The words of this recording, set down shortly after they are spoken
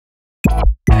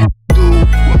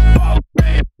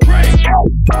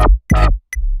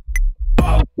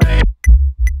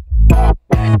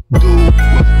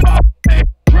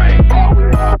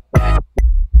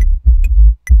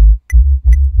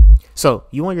So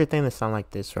you want your thing to sound like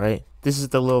this, right? This is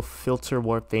the little filter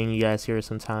warp thing you guys hear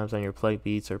sometimes on your plug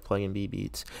beats or plug-in B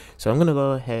beats. So I'm gonna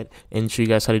go ahead and show you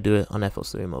guys how to do it on FL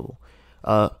Studio Mobile.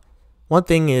 One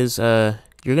thing is you're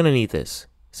gonna need this.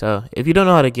 So if you don't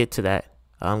know how to get to that,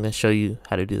 I'm gonna show you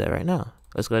how to do that right now.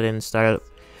 Let's go ahead and start up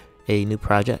a new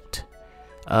project.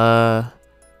 Go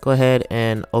ahead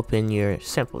and open your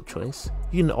sample choice.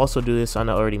 You can also do this on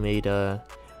the already made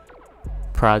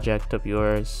project of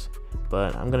yours,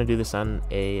 but I'm gonna do this on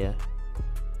a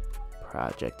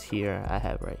project here I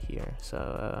have right here.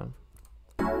 So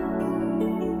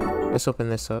let's open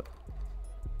this up.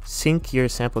 Sync your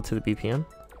sample to the BPM.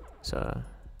 So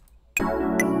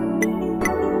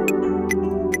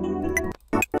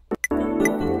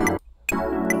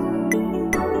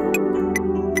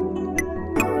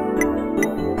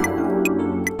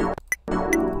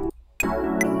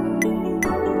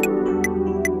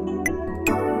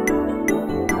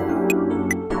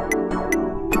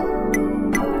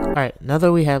alright, now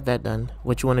that we have that done,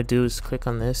 what you want to do is click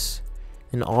on this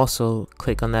and also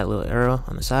click on that little arrow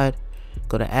on the side.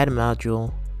 Go to add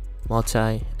module,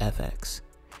 MultifFX.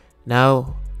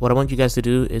 Now what I want you guys to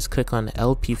do is click on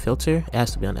LP filter. It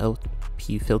has to be on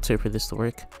LP filter for this to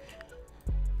work.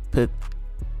 Put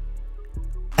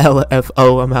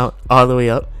LFO amount all the way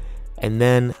up, and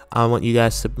then I want you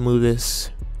guys to move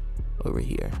this over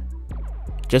here,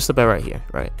 just about right here,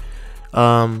 right?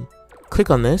 Click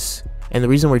on this. And the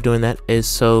reason we're doing that is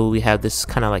so we have this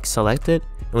kind of like selected,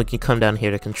 and we can come down here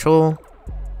to control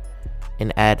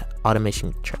and add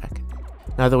automation track.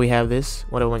 Now that we have this,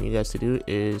 what I want you guys to do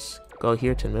is go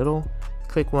here to middle,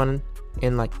 click one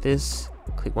in like this,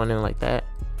 click one in like that,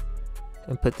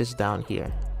 and put this down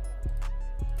here.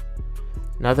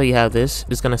 Now that you have this,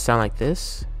 it's gonna sound like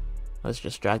this. Let's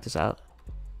just drag this out.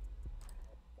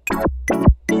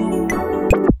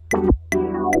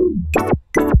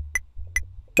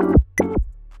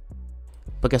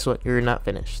 But guess what? You're not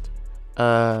finished.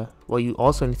 What you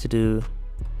also need to do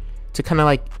to kind of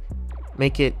like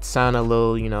make it sound a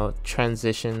little, you know,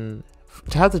 transition,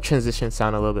 to have the transition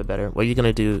sound a little bit better, what you're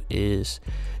gonna do is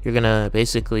you're gonna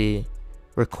basically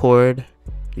record.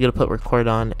 You're gonna put record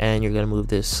on, and you're gonna move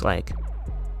this like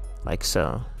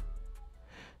so.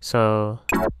 So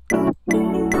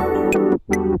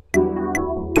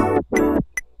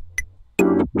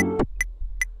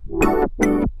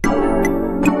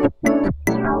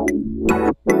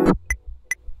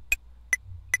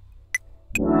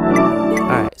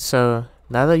alright, so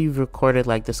now that you've recorded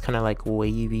like this kind of like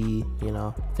wavy, you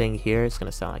know, thing here, it's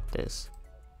gonna sound like this.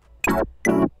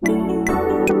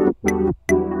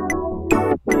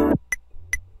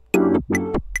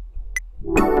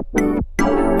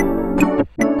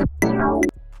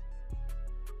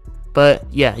 But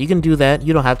yeah, you can do that.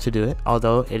 You don't have to do it,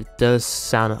 although it does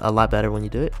sound a lot better when you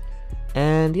do it.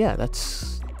 And yeah,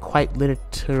 that's quite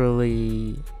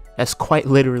literally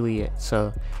it.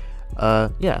 So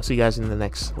yeah, I'll see you guys in the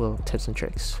next little tips and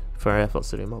tricks for FL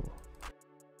Studio Mobile.